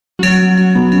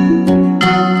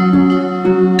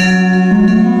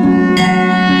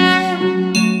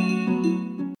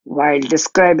While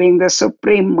describing the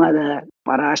Supreme Mother,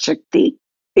 Parashakti,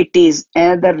 it is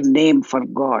another name for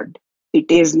God.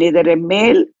 It is neither a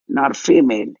male nor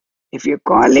female. If you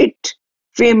call it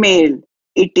female,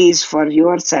 it is for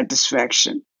your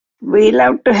satisfaction. We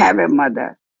love to have a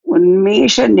mother.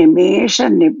 Unmesha Nimesha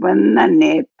Nipanna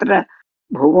Netra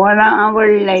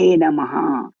Bhuvanavallai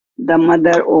Namaha. The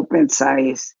mother opens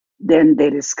eyes, then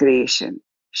there is creation.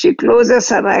 She closes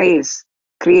her eyes,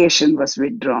 creation was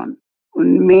withdrawn.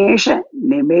 Unmesha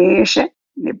Nimesha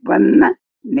Nipanna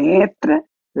Netra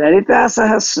Lalita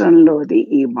Sahasranlodi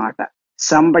ee Mata.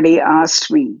 Somebody asked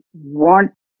me,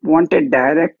 want a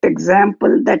direct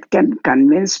example that can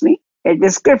convince me? A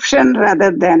description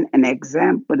rather than an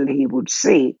example, he would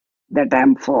say that I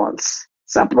am false.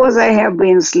 Suppose I have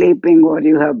been sleeping or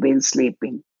you have been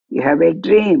sleeping. You have a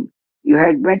dream. You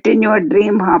had met in your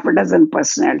dream half a dozen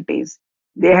personalities.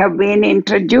 They have been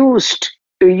introduced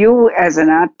to you as an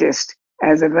artist,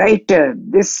 as a writer,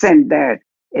 this and that,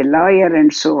 a lawyer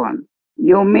and so on.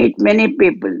 You meet many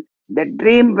people. The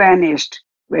dream vanished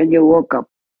when you woke up.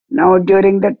 Now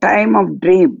during the time of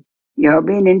dream, you have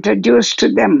been introduced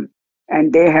to them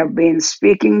and they have been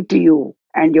speaking to you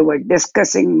and you were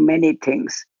discussing many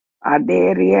things. Are they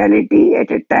a reality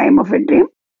at a time of a dream?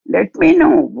 Let me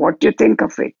know what you think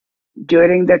of it.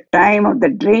 During the time of the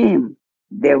dream,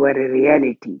 they were a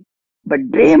reality.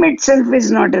 But dream itself is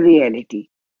not a reality.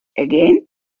 Again,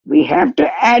 we have to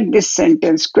add this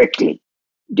sentence quickly.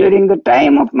 During the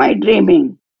time of my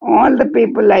dreaming, all the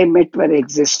people I met were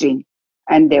existing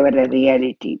and they were a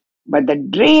reality. But the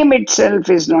dream itself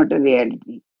is not a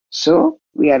reality. So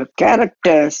we are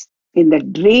characters in the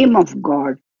dream of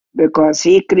God because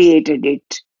He created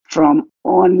it from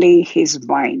only His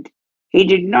mind. He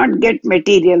did not get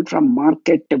material from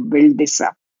market to build this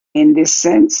up. In this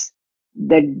sense,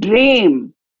 the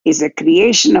dream is a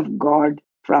creation of God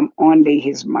from only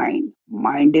His mind.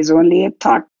 Mind is only a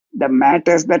thought. The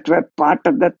matters that were part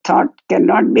of the thought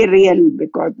cannot be real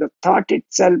because the thought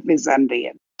itself is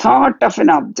unreal. Thought of an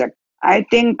object. I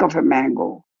think of a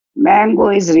mango. Mango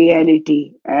is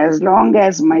reality as long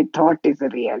as my thought is a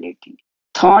reality.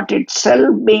 Thought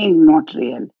itself being not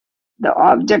real. The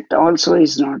object also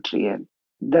is not real.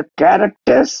 The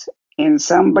characters in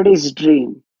somebody's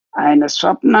dream. ఆయన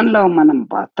స్వప్నంలో మనం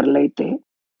పాత్రలైతే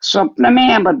స్వప్నమే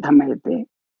అబద్ధమైతే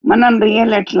మనం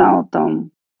real ఎట్లా అవుతాం?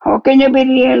 How can you be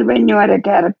real when you are a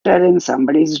character in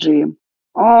somebody's dream?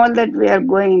 All that we are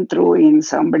going through in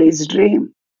somebody's dream.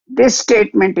 This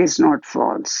statement is not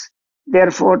false.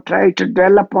 Therefore, try to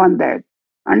dwell upon that.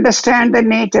 Understand the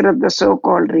nature of the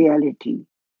so-called reality.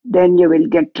 Then you will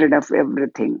get rid of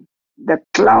everything. The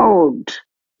cloud,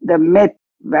 the myth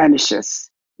vanishes.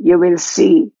 You will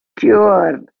see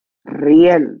pure,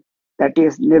 real, that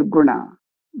is Nirguna,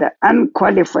 the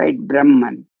unqualified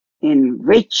Brahman, in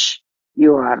which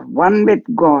you are one with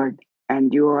God and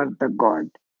you are the God.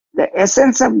 The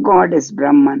essence of God is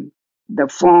Brahman. The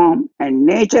form and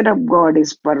nature of God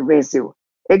is pervasive.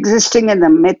 Existing in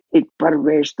the myth, it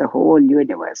pervades the whole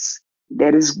universe.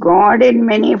 There is God in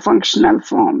many functional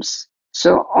forms.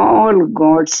 So all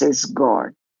gods is God.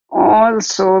 All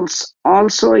souls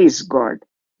also is God.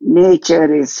 Nature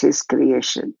is His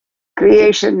creation.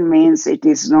 Creation means it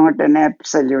is not an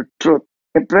absolute truth,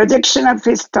 a projection of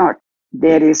His thought.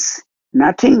 There is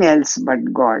nothing else but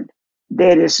God.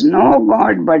 There is no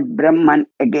God but Brahman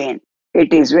again. It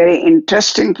is very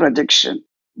interesting projection.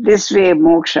 This way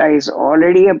moksha is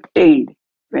already obtained.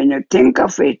 When you think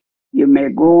of it, you may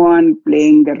go on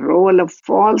playing the role of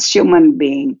false human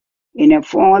being in a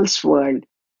false world,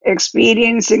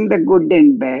 experiencing the good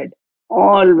and bad,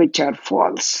 all which are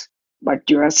false. But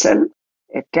yourself,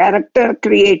 a character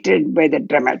created by the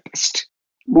dramatist.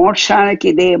 మోక్షానికి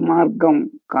ఇదే మార్గం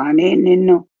కానీ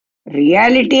నిన్ను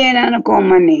reality అని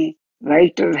అనుకోమని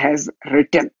writer has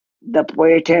return. The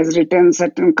poet has written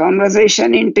certain conversation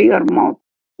into your mouth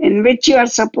in which you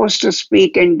are supposed to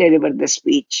speak and deliver the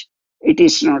speech. It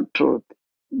is not truth.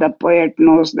 The poet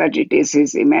knows that it is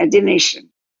his imagination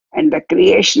and the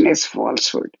creation is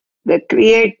falsehood. The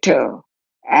creator,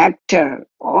 actor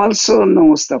also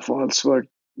knows the falsehood.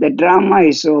 The drama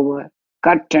is over,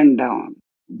 curtain down.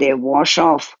 They wash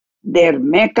off their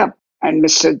makeup and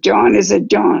Mr. John is a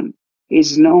John. He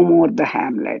is no more the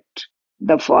Hamlet.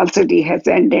 The falsity has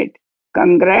ended.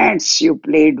 Congrats, you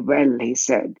played well, he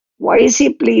said. Why is he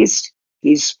pleased?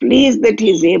 He is pleased that he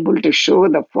is able to show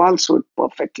the falsehood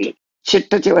perfectly.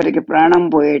 చిట్ట చివరికి ప్రాణం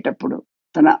పోయేటప్పుడు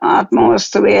తన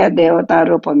ఆత్మవస్తువే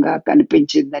దేవతారూపంగా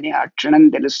కనిపించిందని ఆ క్షణం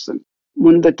తెలుస్తుంది.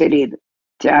 ముందు తెలియదు.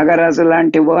 త్యాగరాజు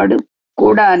లాంటి వాడు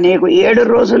కూడా నీకు 7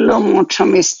 రోజుల్లో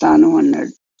మోక్షం ఇస్తాను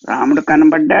అన్నాడు. రాముడు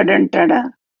కనబడ్డాడంటాడా?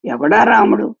 ఎవడా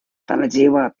రాముడు? తన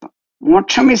జీవాత్మ.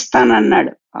 మోక్షం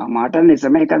ఇస్తానన్నాడు. ఆ మాట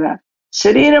నిజమే కదా.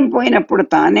 శరీరం పోయినప్పుడు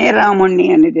తానే రాముణ్ణి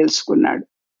అని తెలుసుకున్నాడు.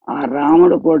 ఆ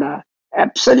రాముడు కూడా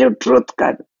అబ్సల్యూట్ ట్రూత్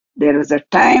కాదు. There was a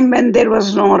time when there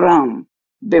was no Ram.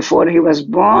 Before he was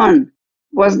Born,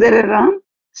 was there a Ram?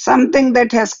 Something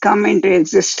that has come into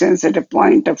existence at a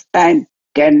point of time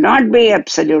cannot be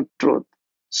absolute truth.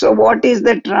 So what is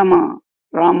that Rama?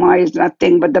 Rama is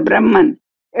nothing but the Brahman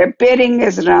appearing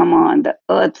as Rama on the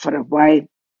earth for a while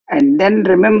and then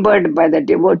remembered by the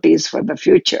devotees for the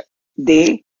future. They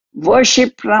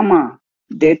worship Rama,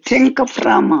 they think of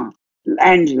Rama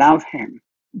and love him.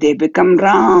 They become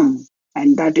Ram,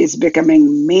 and that is becoming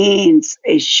means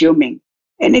assuming.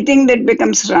 Anything that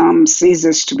becomes Ram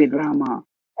ceases to be Rama.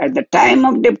 At the time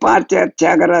of departure,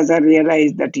 Tyagaraja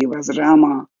realized that he was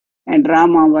Rama and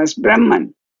Rama was Brahman.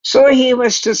 So he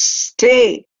was to stay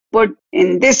put in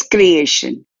this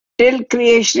creation till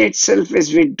creation itself is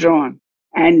withdrawn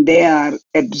and they are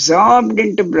absorbed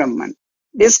into Brahman.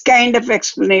 This kind of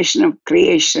explanation of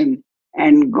creation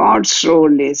and God's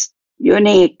role is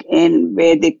unique in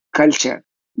Vedic culture.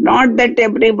 Not that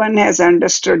everyone has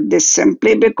understood this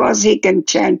simply because he can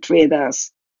chant Vedas.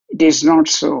 It is not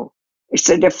so.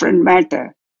 It's a different matter.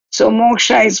 So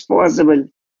moksha is possible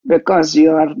because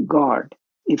you are God.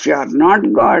 If you are not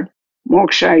God,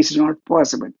 moksha is not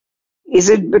possible. Is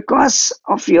it because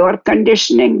of your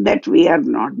conditioning that we are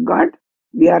not God?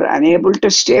 We are unable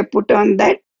to stay put on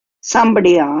that?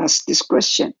 Somebody asked this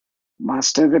question.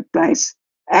 Master replies,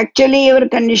 actually, your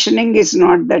conditioning is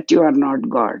not that you are not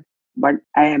God, but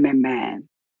I am a man.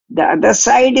 The other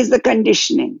side is the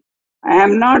conditioning. I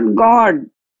am not God.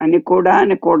 అని కూడా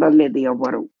అనుకోవడలేదు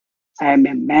ఎవరు. I am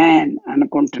a man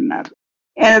అనుకుంటున్నారు.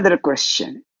 Another question.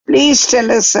 Please tell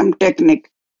us some technique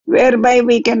whereby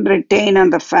we can retain on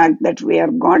the fact that we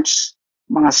are God's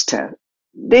master.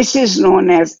 This is known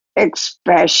as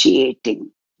expatiating.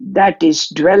 That is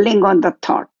dwelling on the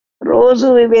thought. రోజు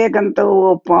వివేకంతో ఓ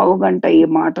పావు గంట ఈ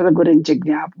మాటల గురించి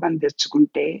జ్ఞాపకం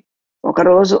తెచ్చుకుంటే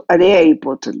ఒకరోజు అదే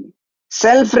అయిపోతుంది.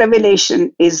 Self revolution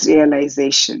is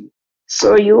realisation. So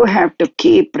you have to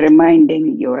keep reminding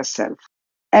your self.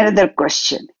 Another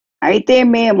question. అయితే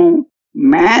మేము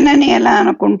మ్యాన్ అని ఎలా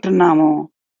అనుకుంటున్నామో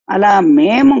అలా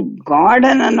మేము గాడ్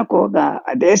అని అనుకోగా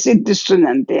అదే సిద్ధిస్తుంది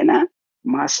అంతేనా?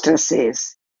 Master says,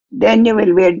 then you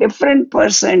will be a different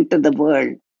person to the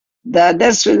world. The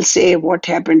others will say, what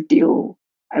happened to you?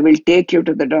 I will take you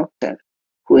to the doctor.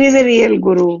 Who is a real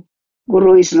Guru?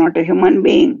 Guru is not a human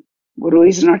being. Guru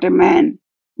is not a man.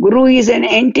 Guru is an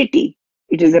entity.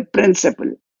 It is a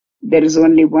principle. There is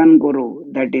only one Guru,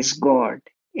 that is God,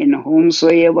 in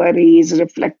whomsoever he is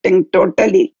reflecting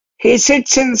totally. He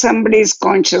sits in somebody's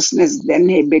consciousness, then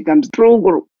he becomes true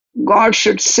Guru. God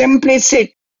should simply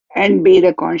sit and be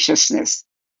the consciousness,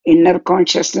 inner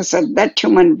consciousness of that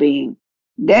human being.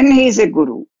 Then he is a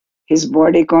Guru. His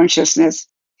body consciousness,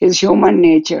 his human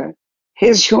nature,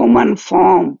 his human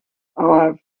form, or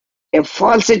a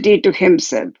falsity to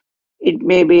himself. It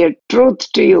may be a truth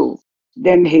to you,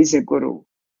 then he is a Guru.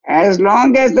 As long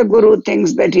as the Guru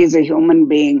thinks that he is a human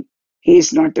being, he is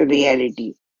not a reality.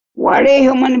 వాడే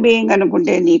human being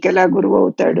అనుకుంటే నీకెలా గురువు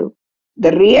అవుతాడు?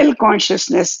 The real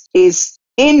consciousness is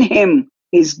in him,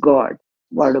 is God.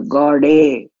 వాడు గాడే.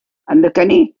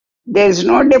 అందుకని there is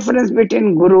no difference between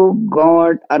Guru,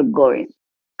 God, or Govind.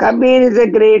 Kabir is a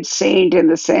great saint in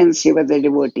the sense he was a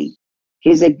devotee. He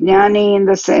is a jnani in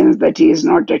the sense that he is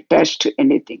not attached to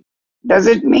anything. Does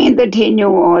it mean that he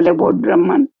knew all about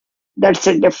Brahman? That's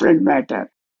a different matter.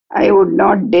 I would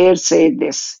not dare say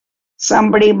this.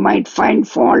 Somebody might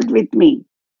find fault with me.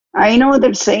 I know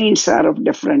that saints are of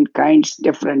different kinds,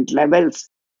 different levels,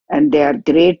 and they are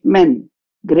great men,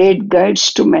 great guides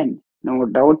to men, no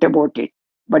doubt about it.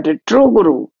 But a true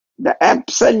Guru, the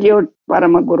absolute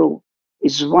Paramaguru,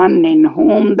 is one in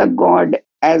whom the God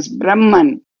as Brahman,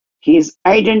 he is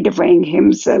identifying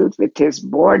himself with his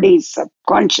body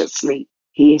subconsciously.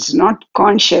 He is not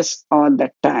conscious all the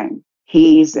time. He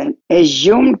is an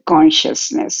assumed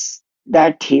consciousness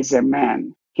that he is a man.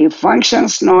 He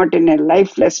functions not in a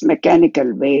lifeless mechanical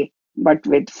way, but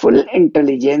with full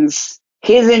intelligence.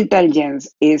 His intelligence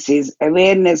is his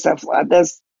awareness of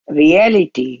others'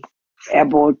 reality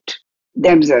about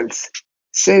themselves.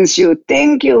 Since you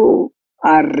think you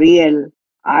are real,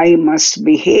 I must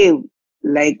behave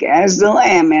like as though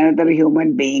I am another human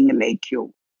being like you.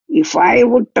 If I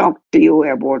would talk to you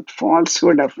about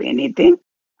falsehood of anything,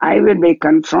 I will be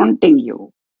confronting you.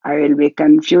 I will be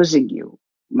confusing you.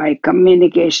 My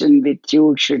communication with you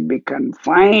should be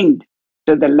confined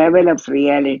to the level of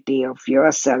reality of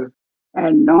yourself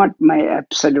and not my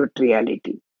absolute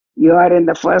reality. You are in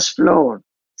the first floor.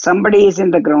 Somebody is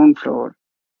in the ground floor.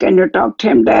 Can you talk to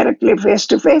him directly face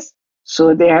to face?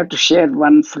 So they have to share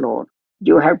one floor.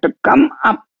 You have to come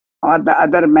up, or the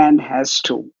other man has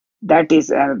to. That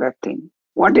is another thing.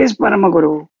 What is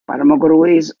Paramaguru?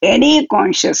 Paramaguru is any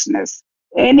consciousness,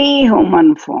 any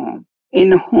human form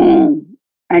in whom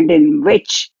and in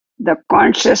which the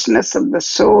consciousness of the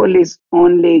soul is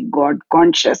only God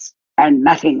conscious and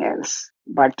nothing else.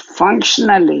 But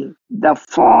functionally, the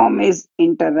form is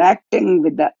interacting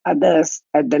with the others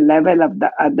at the level of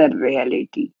the other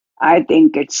reality. I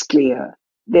think it's clear.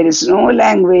 There is no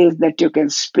language that you can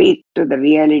speak to the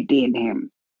reality in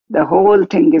him. The whole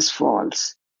thing is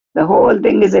false. The whole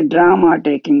thing is a drama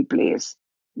taking place.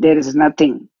 There is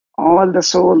nothing. All the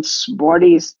souls,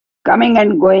 bodies coming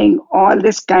and going, all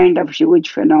this kind of huge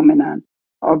phenomenon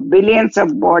of billions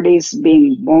of bodies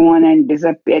being born and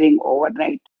disappearing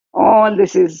overnight. All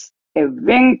this is a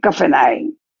wink of an eye.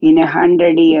 In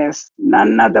 100 years,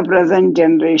 none of the present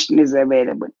generation is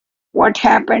available. What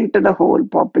happened to the whole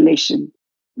population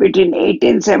between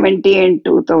 1870 and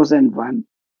 2001?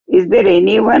 Is there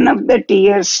any one of the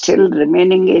tears still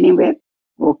remaining anywhere?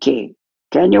 Okay.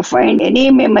 Can you find any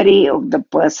memory of the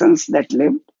persons that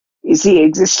lived? Is he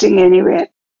existing anywhere?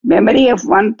 Memory of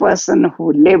one person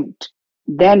who lived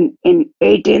then in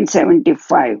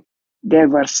 1875. There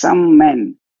were some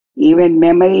men. Even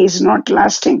memory is not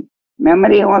lasting.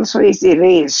 Memory also is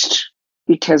erased.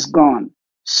 It has gone.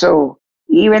 So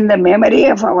even the memory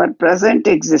of our present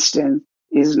existence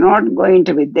is not going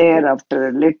to be there after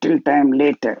a little time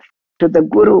later. To the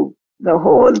Guru, the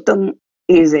whole thing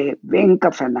is a wink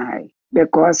of an eye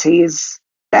because he is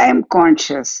time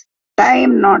conscious,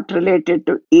 time not related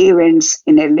to events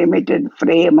in a limited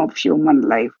frame of human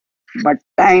life, but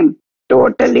time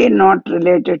totally not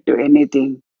related to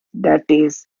anything that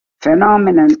is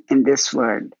phenomenon in this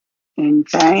world. In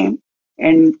time,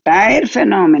 entire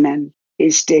phenomenon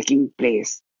is taking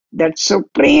place. That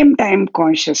supreme time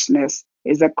consciousness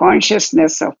is the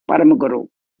consciousness of Paramaguru.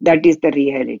 That is the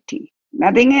reality.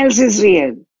 Nothing else is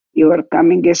real. Your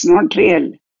coming is not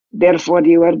real. Therefore,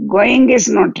 your going is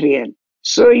not real.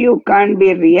 So you can't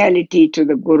be reality to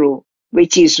the Guru,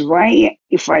 which is why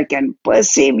if I can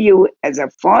perceive you as a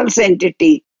false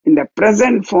entity in the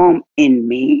present form in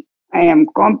me, I am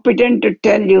competent to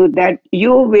tell you that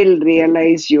you will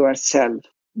realize yourself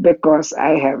because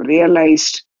I have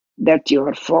realized that you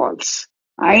are false.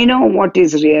 I know what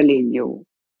is real in you.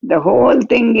 The whole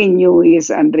thing in you is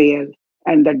unreal,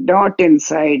 and the dot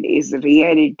inside is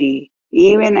reality.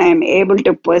 Even I am able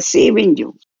to perceive in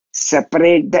you.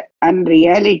 Separate the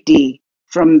unreality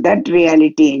from that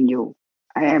reality in you.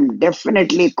 I am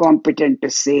definitely competent to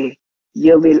say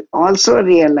you will also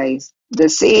realize the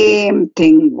same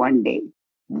thing one day.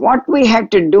 What we have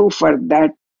to do for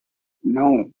that?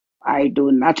 No, I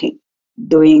do nothing.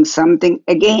 Doing something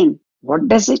again. What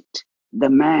does it? The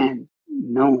man.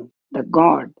 No, the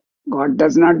God. God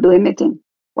does not do anything.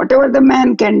 Whatever the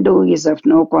man can do is of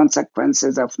no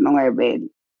consequences, of no avail.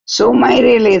 So, my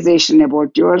realization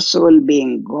about your soul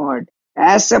being God,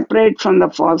 as separate from the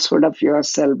falsehood of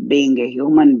yourself being a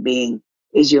human being,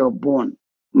 is your boon.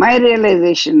 My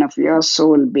realization of your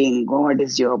soul being God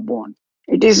is your boon.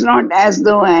 It is not as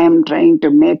though I am trying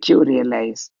to make you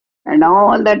realize. And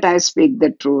all that I speak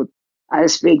the truth, I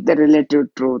speak the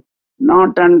relative truth,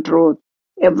 not untruth.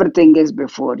 Everything is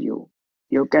before you.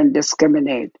 You can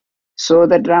discriminate. So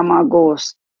the drama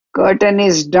goes. Curtain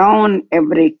is down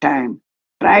every time.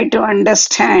 Try to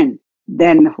understand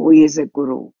then who is a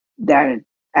guru. That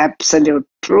absolute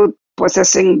truth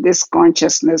possessing this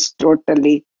consciousness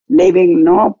totally, leaving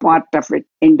no part of it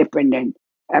independent.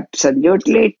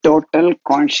 Absolutely total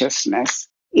consciousness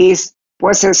is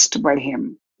possessed by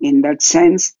him. In that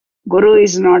sense, Guru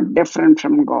is not different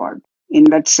from God. In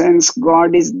that sense,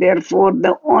 God is therefore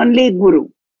the only Guru.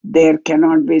 There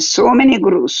cannot be so many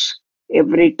Gurus.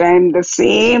 Every time the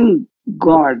same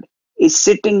God is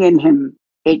sitting in him,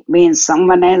 it means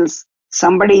someone else,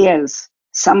 somebody else,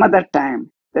 some other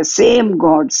time. The same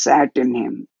God sat in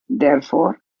him.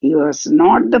 Therefore, he was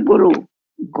not the Guru.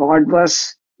 God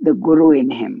was the Guru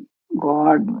in him.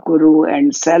 God, Guru,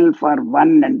 and Self are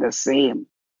one and the same.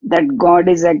 That God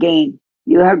is again.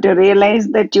 You have to realize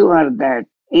that you are that.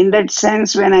 In that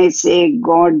sense, when I say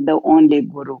God, the only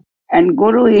Guru, and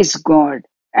Guru is God,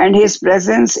 and his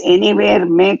presence anywhere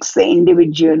makes the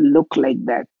individual look like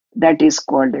that. That is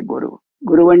called a Guru.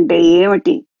 Guru ante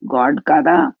ఏమిటి? God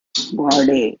కదా?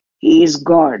 గాడే. He is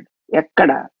God.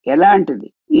 ఎక్కడ? ఎలాంటిది?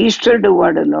 ఈశ్వరుడు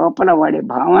వాడు లోపల వాడి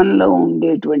భావనలో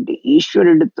ఉండేటువంటి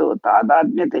ఈశ్వరుడితో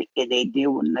తాదాత్మ్యత ఏదైతే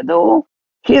ఉన్నదో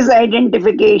his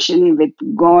identification with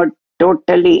God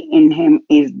totally in him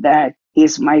is that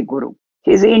is my Guru.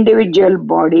 His individual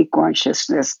body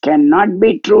consciousness cannot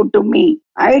be true to me.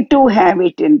 I too have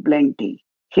it in plenty.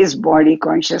 His body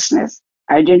consciousness,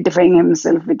 identifying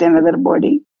himself with another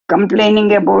body,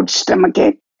 complaining about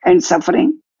stomachache and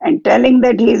suffering, and telling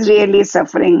that he is really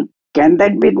suffering. Can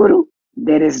that be Guru?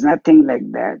 There is nothing like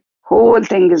that. Whole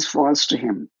thing is false to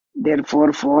him,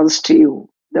 therefore false to you.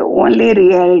 The only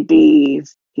reality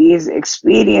is he is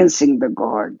experiencing the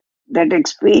God. That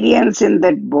experience in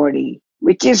that body,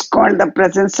 which is called the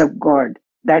presence of God,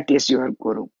 that is your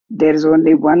Guru. There is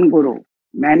only one Guru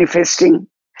manifesting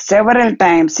several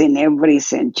times in every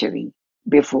century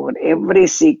before every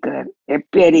seeker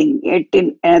appearing yet in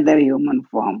another human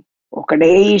form. ఒకడే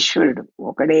ఈశ్వరుడు,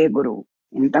 ఒకడే గురువు.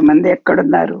 ఇంతమంది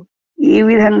ఎక్కడున్నారు? ఈ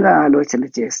విధంగా ఆలోచన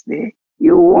చేస్తే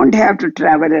you won't have to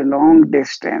travel a long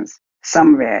distance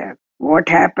somewhere. What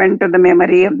happened to the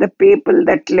memory of the people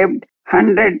that lived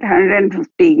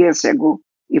 150 years ago?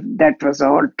 If that was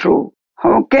all true,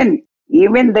 how can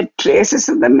even the traces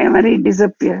of the memory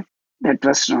disappear? That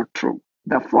was not true.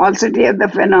 The falsity of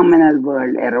the phenomenal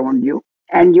world around you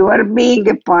and your being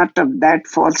a part of that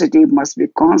falsity must be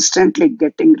constantly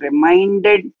getting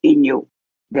reminded in you.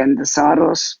 Then the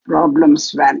sorrows, problems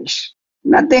vanish.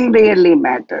 Nothing really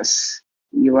matters.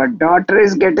 Your daughter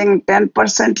is getting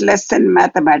 10% less in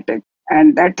mathematics,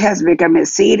 and that has become a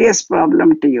serious problem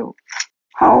to you.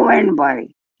 How and why?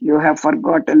 You have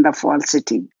forgotten the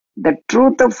falsity. The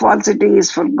truth of falsity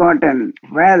is forgotten.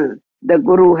 Well, the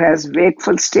Guru has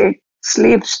wakeful state,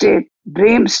 sleep state,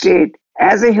 dream state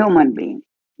as a human being.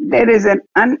 There is an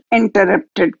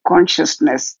uninterrupted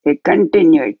consciousness, a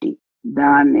continuity.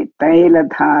 Dani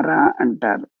Tailadhara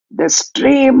antar. The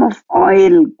stream of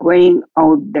oil going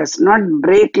out does not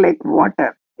break like water.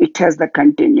 It has the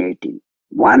continuity.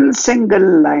 One single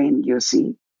line, you see,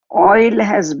 oil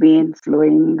has been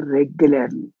flowing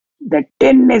regularly. The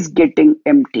tin is getting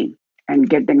empty and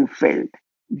getting filled.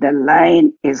 The line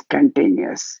is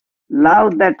continuous.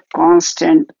 Love that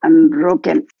constant,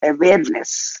 unbroken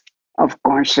awareness of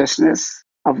consciousness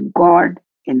of God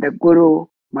in the Guru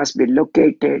must be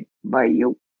located by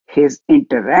you. His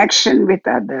interaction with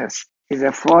others is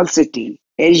a falsity,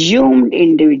 assumed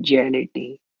individuality,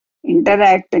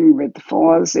 interacting with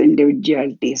false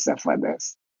individualities of others.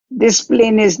 This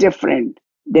plane is different.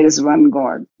 There is one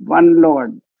God, one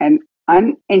Lord, and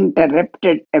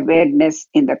uninterrupted awareness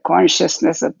in the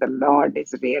consciousness of the Lord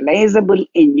is realizable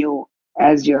in you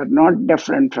as you are not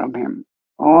different from Him.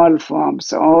 All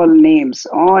forms, all names,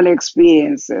 all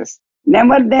experiences,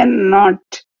 never then not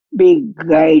be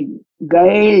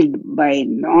guided by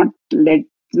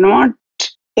not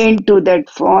into that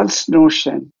false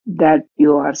notion that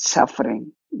you are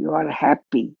suffering, you are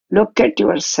happy. Look at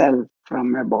yourself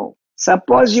from above.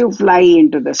 Suppose you fly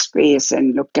into the space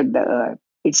and look at the earth.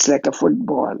 It's like a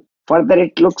football. Further,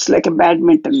 it looks like a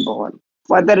badminton ball.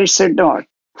 Further, it's a dot.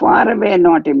 Far away,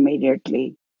 not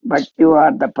immediately, but you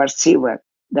are the perceiver.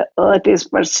 The earth is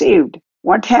perceived.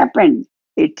 What happened?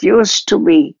 It used to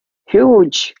be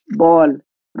huge ball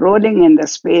rolling in the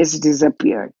space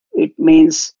disappeared. It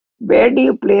means where do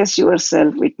you place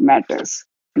yourself? It matters.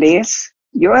 Place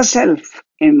yourself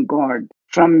in God.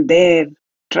 From there,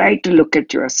 try to look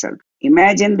at yourself.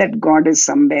 Imagine that God is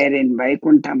somewhere in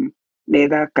Vaikuntham,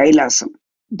 Leda Kailasam.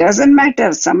 Doesn't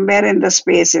matter, somewhere in the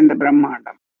space in the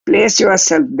Brahmandam. Place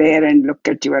yourself there and look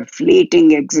at your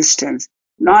fleeting existence.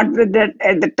 Not with that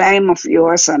at the time of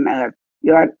yours on earth.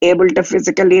 You are able to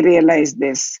physically realize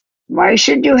this. Why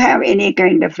should you have any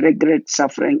kind of regret,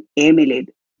 suffering, Emily?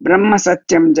 Brahma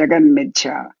Satyam Jagan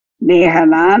Mithya. Neha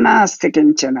Nanasti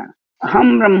Kinchana.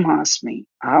 Aham Brahmasmi.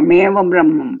 Ahameva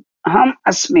Brahmam. Aham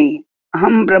Asmi.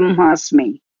 Aham Brahmasmi.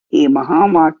 ఈ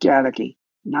మహావాక్యాలకి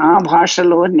నా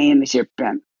భాషలో నేను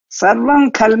చెప్పాను. సర్వం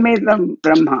కల్మిదం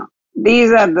బ్రహ్మ.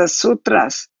 These are the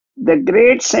sutras, the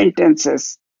great sentences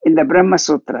in the Brahma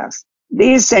Sutras.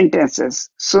 These sentences,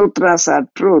 sutras are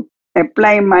truth.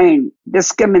 Apply mind,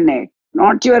 discriminate,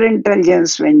 not your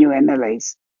intelligence when you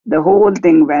analyze. The whole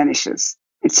thing vanishes.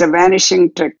 It's a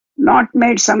vanishing trick, not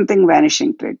made something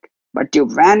vanishing trick, but you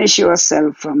vanish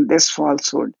yourself from this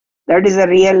falsehood. That is a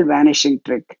real vanishing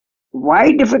trick.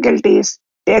 Why difficulties?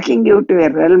 Taking you to a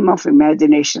realm of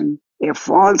imagination, a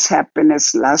false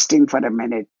happiness lasting for a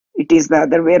minute. It is the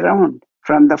other way round.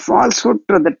 From the falsehood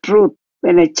to the truth.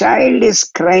 When a child is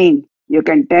crying, you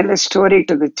can tell a story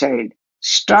to the child.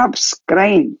 Stops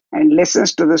crying and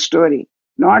listens to the story.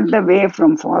 Not the way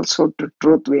from falsehood to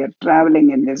truth we are traveling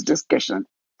in this discussion.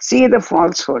 See the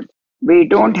falsehood. We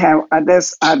don't have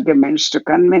others' arguments to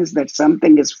convince that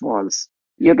something is false.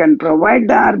 You can provide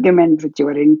the argument with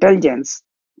your intelligence,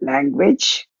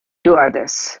 language to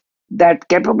others. That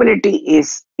capability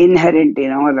is inherent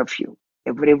in all of you.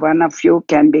 Every one of you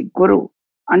can be Guru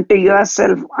unto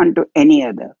yourself, unto any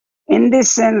other. In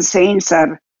this sense, saints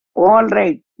are all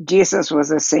right. Jesus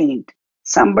was a saint.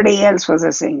 Somebody else was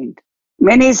a saint.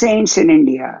 Many saints in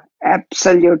India.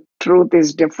 Absolute truth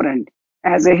is different.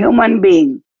 As a human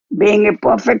being a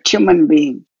perfect human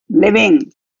being,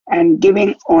 living and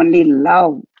giving only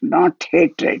love, not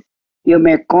hatred. You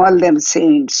may call them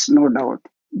saints, no doubt.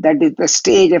 That is the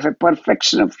stage of a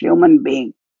perfection of human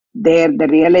being. There the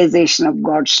realization of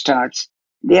God starts.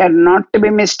 They are not to be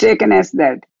mistaken as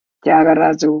that.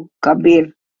 Tyagaraja,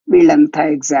 Kabir,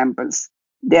 Vilantha examples.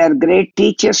 They are great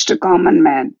teachers to common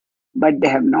man, but they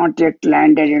have not yet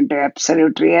landed into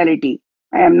absolute reality.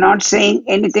 I am not saying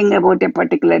anything about a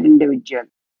particular individual.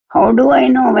 How do I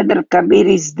know whether Kabir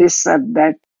is this or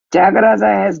that?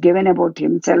 Tyagaraja has given about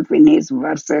himself in his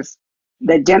verses.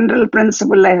 The general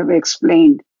principle I have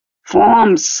explained.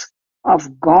 Forms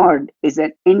of God is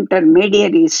an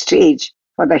intermediary stage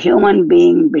for the human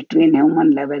being between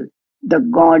human level, the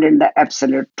God and the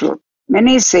absolute truth.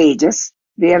 Many sages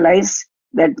realize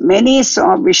that many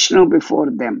saw Vishnu before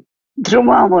them.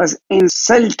 Dhruva was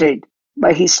insulted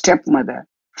by his stepmother.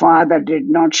 Father did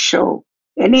not show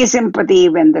any sympathy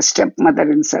when the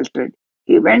stepmother insulted.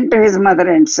 He went to his mother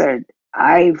and said,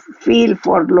 I feel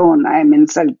forlorn, I am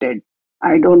insulted.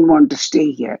 I don't want to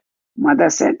stay here. Mother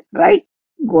said, right,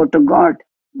 go to God.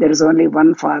 There is only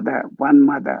one father, one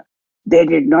mother. They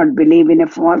did not believe in a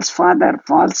false father,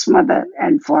 false mother,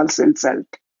 and false insult.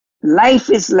 Life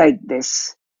is like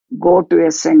this. Go to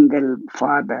a single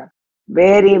father,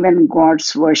 where even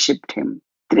gods worshipped him.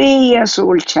 3 years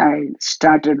old child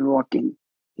started walking.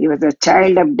 He was a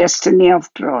child of destiny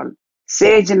after all.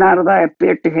 Sage Narada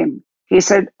appeared to him. He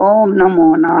said, Om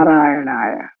Namo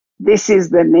Narayanaya. This is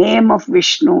the name of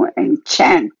Vishnu and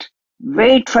chant.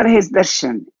 Wait for his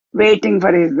darshan. Waiting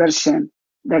for his darshan.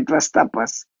 That was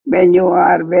tapas. When you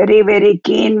are very, very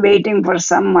keen waiting for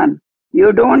someone,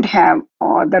 you don't have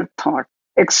other thought.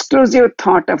 Exclusive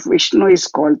thought of Vishnu is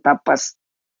called tapas.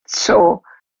 So,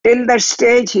 till that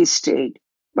stage he stayed,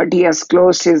 but he has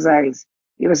closed his eyes.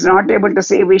 He was not able to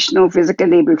see Vishnu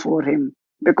physically before him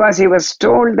because he was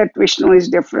told that Vishnu is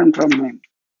different from him.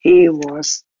 He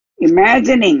was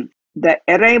imagining the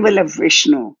arrival of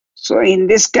Vishnu. So, in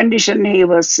this condition, he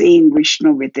was seeing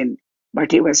Vishnu within,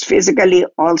 but he was physically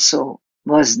also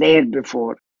was there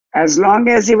before. As long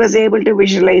as he was able to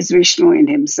visualize Vishnu in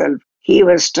himself, he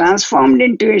was transformed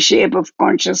into a shape of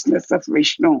consciousness of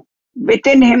Vishnu.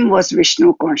 Within him was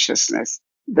Vishnu consciousness.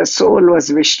 The soul was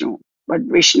Vishnu, but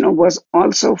Vishnu was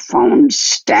also found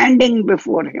standing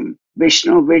before him.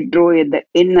 Vishnu withdrew in the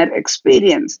inner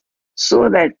experience so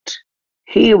that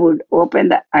he would open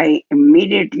the eye.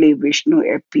 Immediately, Vishnu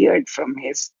appeared from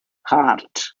his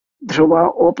heart.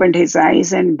 Dhruva opened his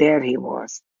eyes, and there he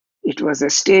was. It was a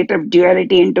state of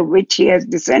duality into which he has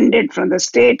descended from the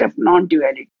state of non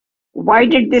duality. Why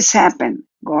did this happen?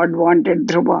 God wanted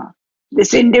Dhruva.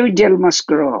 This individual must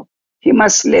grow up. He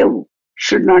must live,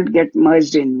 should not get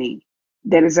merged in me.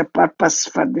 There is a purpose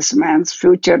for this man's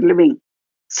future living.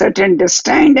 Certain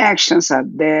destined actions are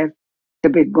there to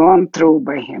be gone through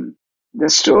by him. The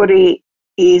story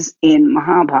is in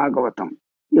Mahabhagavatam.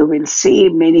 You will see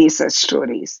many such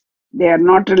stories. They are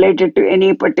not related to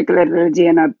any particular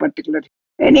religion or particular.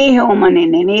 Any human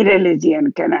in any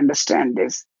religion can understand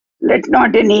this. Let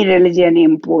not any religion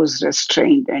impose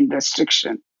restraint and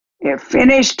restriction. A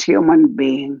finished human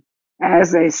being,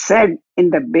 as I said in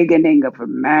the beginning of a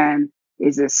man,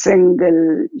 is a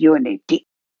single unity.